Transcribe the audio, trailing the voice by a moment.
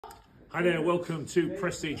Hi there, welcome to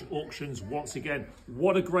Prestige Auctions once again.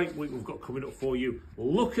 What a great week we've got coming up for you.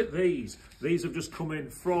 Look at these. These have just come in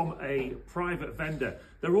from a private vendor.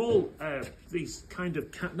 They're all these kind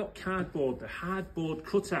of, not cardboard, they're hardboard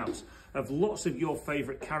cutouts of lots of your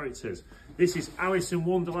favourite characters. This is Alice in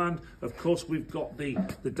Wonderland. Of course, we've got the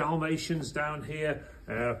Dalmatians down here,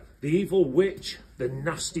 the evil witch, the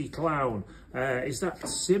nasty clown. Is that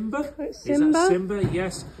Simba? It's Simba. Is that Simba?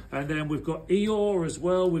 Yes. And then we've got Eeyore as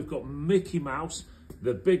well. We've got Mickey Mouse,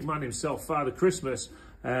 the big man himself, Father Christmas.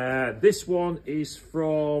 This one is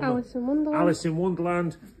from Alice in Wonderland. Alice in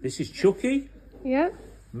Wonderland. This is Chucky. Yeah.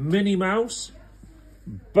 Minnie Mouse,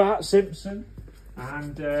 Bart Simpson,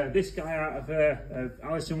 and this guy out of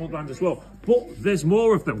Alice in Wonderland as well. But there's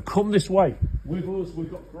more of them. Come this way with us.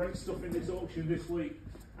 We've got great stuff in this auction this week.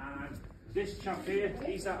 And this chap here,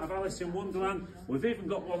 he's out of Alice in Wonderland. We've even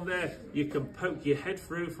got one there you can poke your head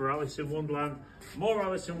through for Alice in Wonderland. More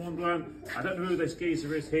Alice in Wonderland. I don't know who this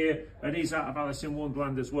geezer is here, and he's out of Alice in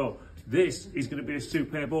Wonderland as well. This is going to be a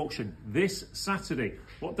superb auction this Saturday.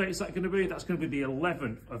 What date is that going to be? That's going to be the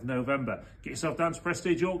 11th of November. Get yourself down to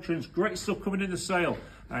Prestige Auctions. Great stuff coming in the sale.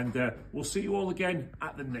 And we'll see you all again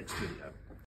at the next video.